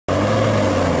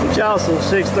y'all some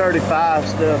 635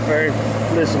 stuff there.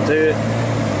 Listen to it.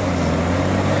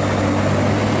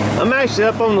 I'm actually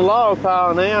up on the log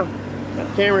pile now. Got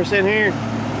the camera sitting here.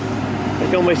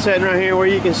 It's gonna be sitting right here where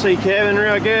you can see Kevin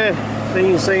real good. So you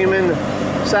can see him in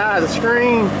the side of the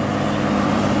screen.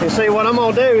 And see, what I'm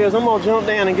gonna do is I'm gonna jump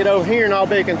down and get over here, and I'll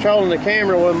be controlling the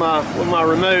camera with my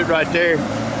remote right there.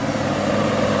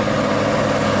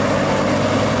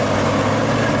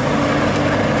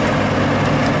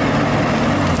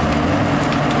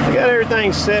 I got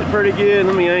everything set pretty good.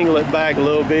 Let me angle it back a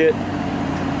little bit.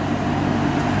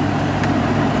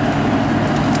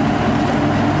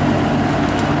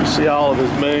 See all of his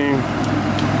boom.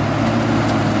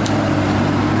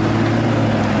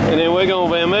 And then we're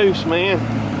gonna vamoose, man.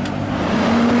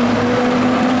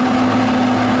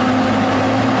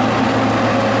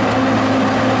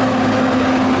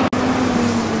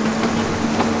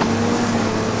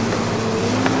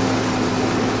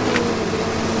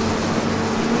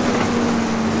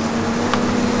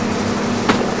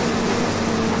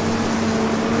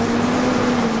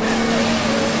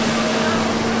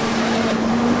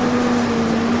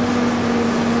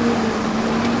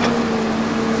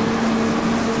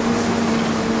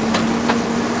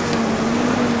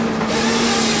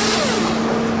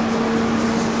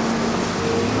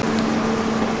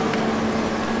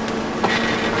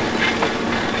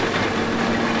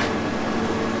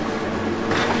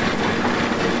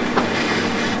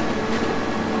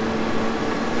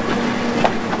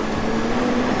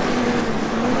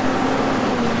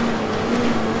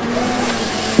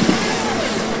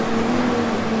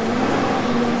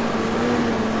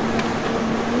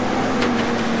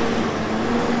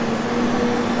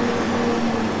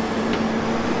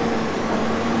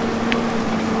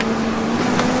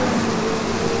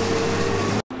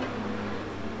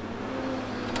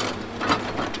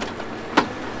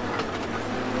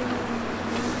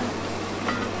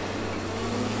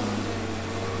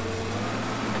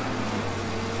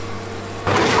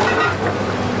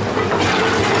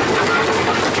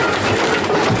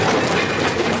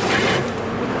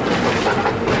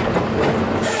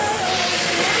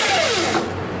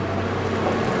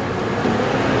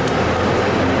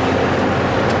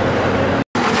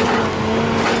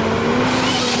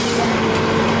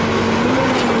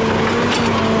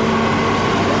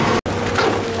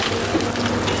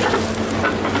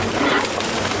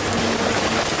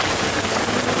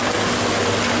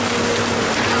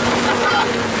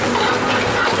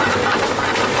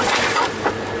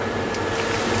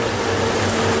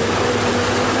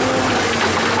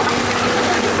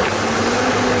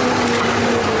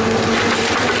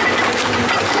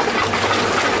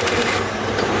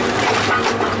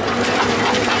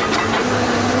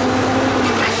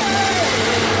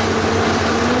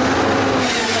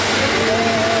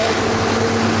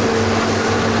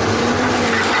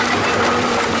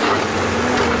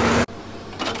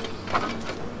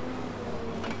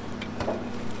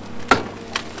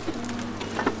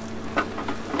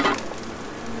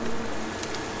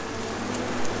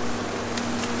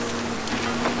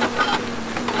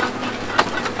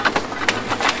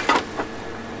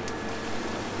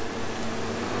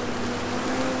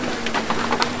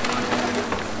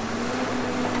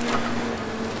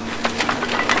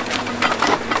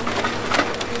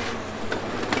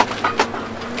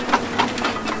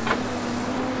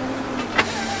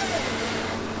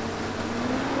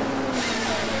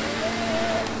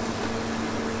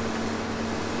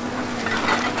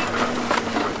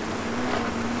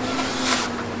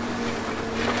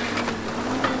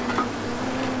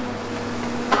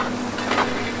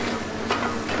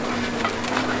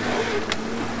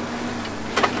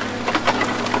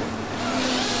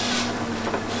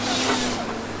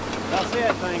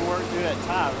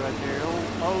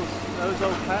 Those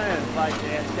old pines like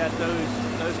that, it's got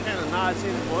those kind of knots in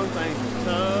it. One thing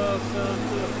tough.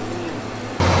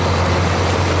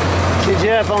 See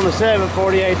Jeff on the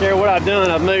 748 there, what I've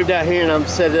done, I've moved out here and I'm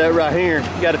set it up right here.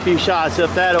 Got a few shots up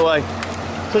that way.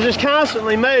 So just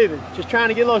constantly moving, just trying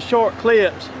to get little short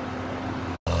clips.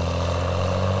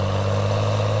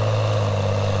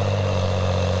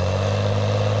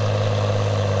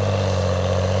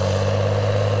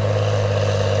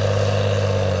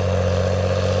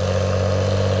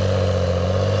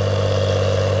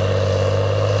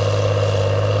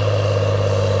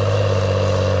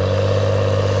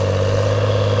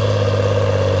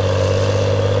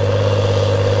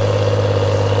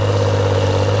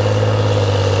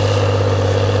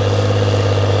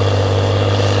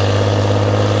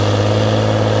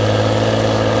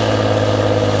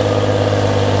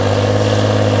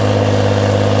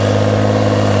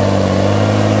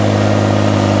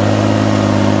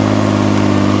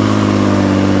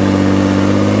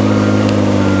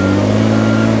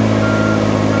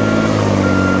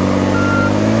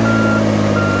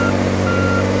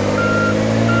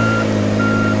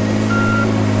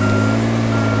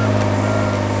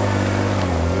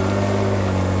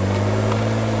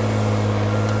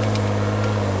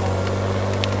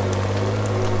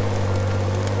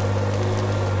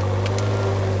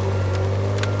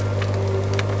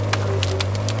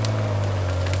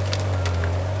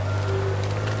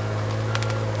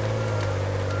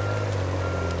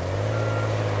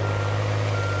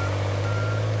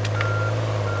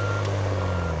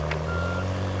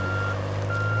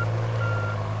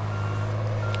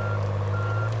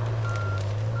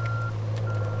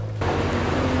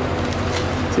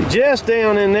 See, Jeff's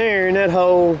down in there in that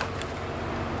hole.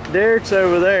 Derek's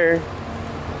over there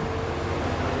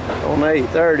on the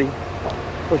 830.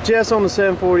 Well, Jeff's on the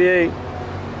 748.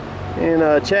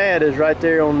 And Chad is right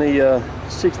there on the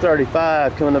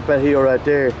 635 coming up that hill right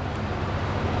there.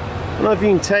 I don't know if you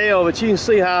can tell, but you can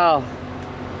see how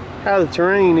the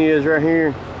terrain is right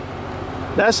here.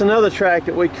 That's another track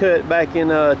that we cut back in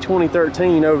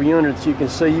 2013 over yonder that you can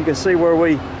see. You can see where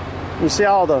you see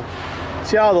all the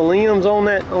limbs on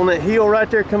that hill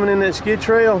right there coming in that skid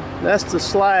trail. That's the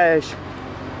slash,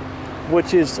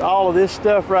 which is all of this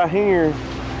stuff right here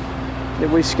that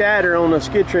we scatter on the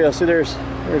skid trail. See, there's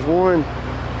one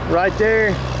right there,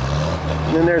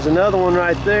 and then there's another one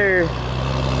right there,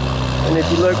 and if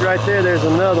you look right there, there's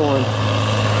another one.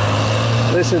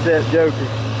 Listen to that joker.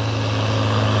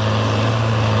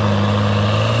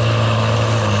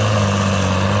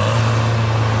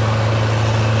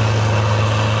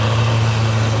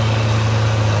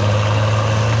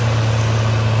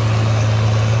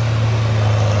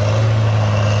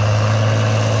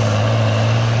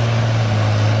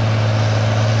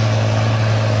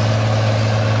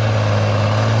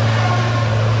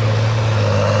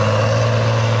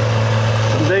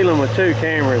 With two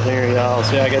cameras here, y'all.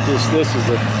 See, I got this is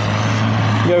the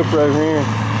GoPro here.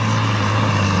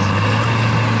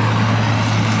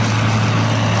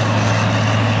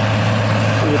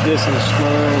 Look at this is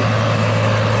mine.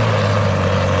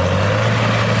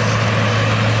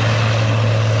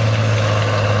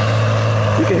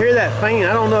 You can hear that fan.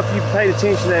 I don't know if you paid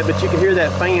attention to that, but you can hear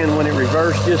that fan when it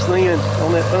reversed just then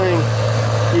on that thing.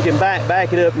 You can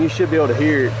back it up and you should be able to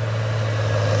hear it.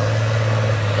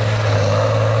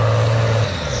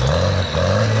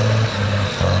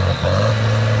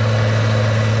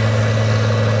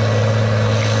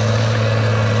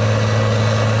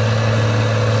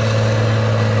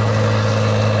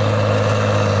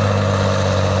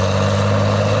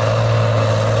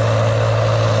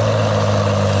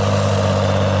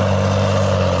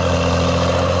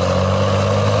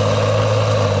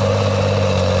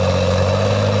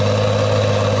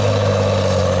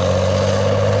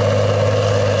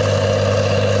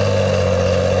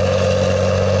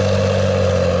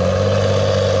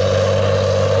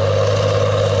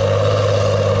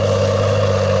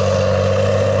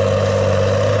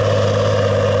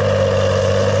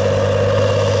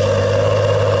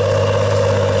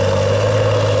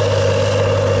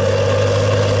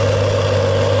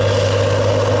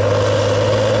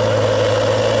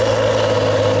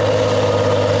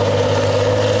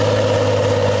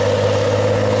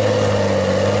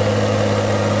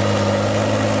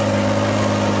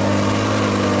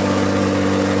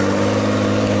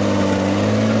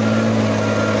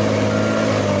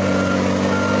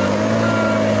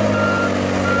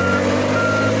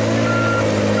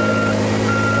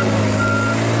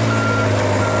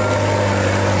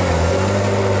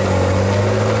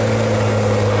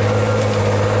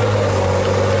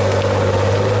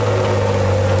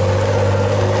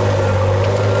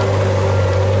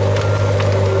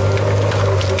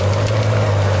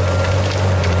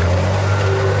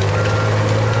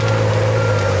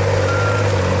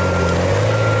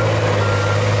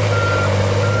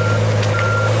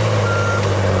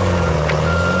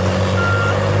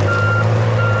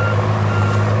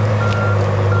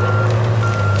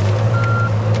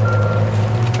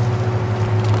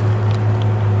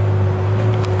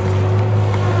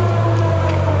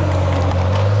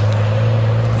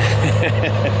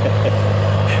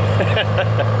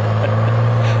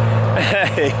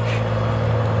 Hey,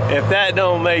 if that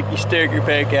don't make you stick your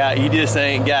peck out, you just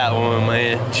ain't got one,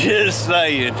 man. Just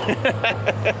saying.